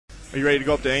Are you ready to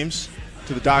go up to Ames,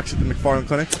 to the docs at the McFarland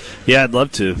Clinic? Yeah, I'd love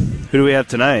to. Who do we have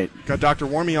tonight? Got Dr.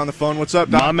 Warme on the phone. What's up,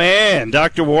 Doc? My man,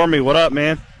 Dr. Warme. What up,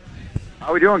 man?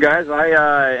 How we doing, guys?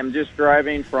 I am just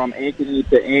driving from Ankeny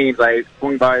to Ames. I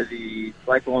swung by the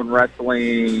Cyclone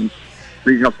Wrestling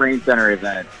Regional Training Center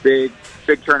event. Big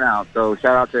turnout. So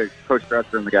shout out to Coach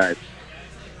Dresser and the guys.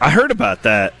 I heard about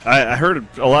that. I heard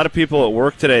a lot of people at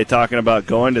work today talking about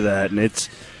going to that, and it's,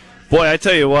 boy, I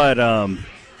tell you what,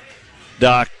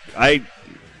 Doc, I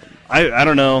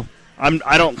don't know.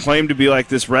 I don't claim to be like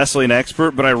this wrestling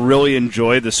expert, but I really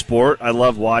enjoy the sport. I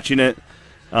love watching it.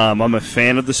 I'm a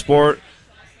fan of the sport.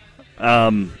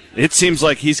 It seems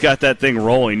like he's got that thing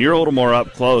rolling. You're a little more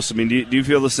up close. I mean, do you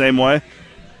feel the same way?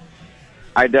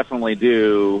 I definitely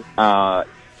do. I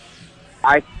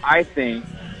think,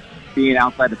 being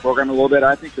outside the program a little bit,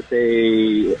 I think that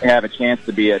they have a chance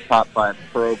to be a top 5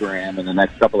 program in the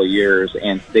next couple of years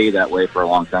and stay that way for a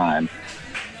long time.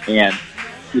 And,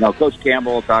 Coach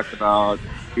Campbell talks about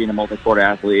being a multi-sport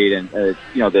athlete and,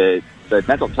 the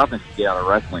mental toughness you get out of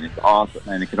wrestling is awesome,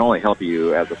 and it can only help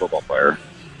you as a football player.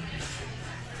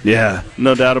 Yeah,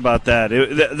 no doubt about that.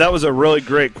 That was a really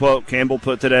great quote Campbell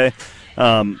put today.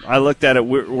 I looked at it.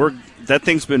 That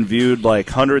thing's been viewed like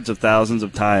hundreds of thousands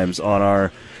of times on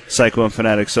our Cyclone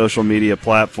Fanatic social media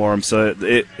platform, so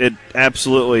it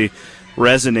absolutely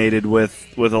resonated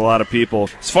with a lot of people.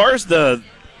 As far as the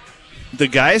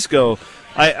guys go,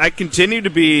 I continue to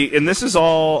be, and this is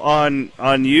all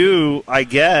on you, I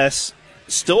guess,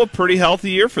 still a pretty healthy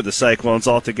year for the Cyclones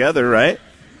altogether, right?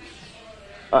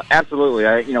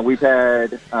 Absolutely. We've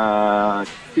had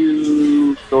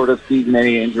 2 sort of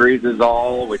season-ending injuries is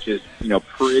all, which is,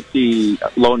 pretty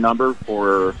low number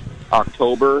for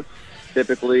October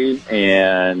typically.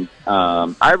 And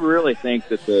I really think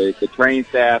that the training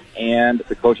staff and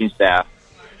the coaching staff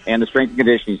and the strength and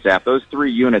conditioning staff, those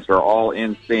 3 units are all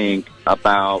in sync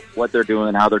about what they're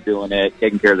doing, how they're doing it,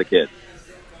 taking care of the kids.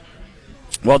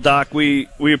 Well, Doc, we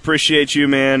appreciate you,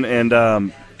 man,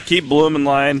 and keep Bloom in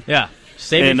line. Yeah.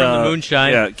 Save him from the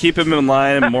moonshine. Yeah, keep him in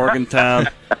line in Morgantown.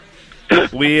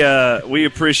 We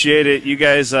appreciate it. You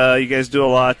guys do a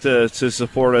lot to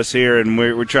support us here, and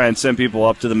we're trying to send people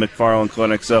up to the McFarland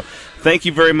Clinic. So thank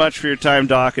you very much for your time,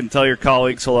 Doc, and tell your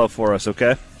colleagues hello for us,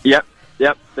 okay? Yep.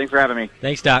 Thanks for having me.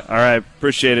 Thanks, Doc. All right,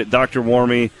 appreciate it. Dr.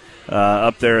 Warme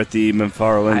up there at the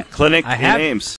McFarland Clinic in Ames.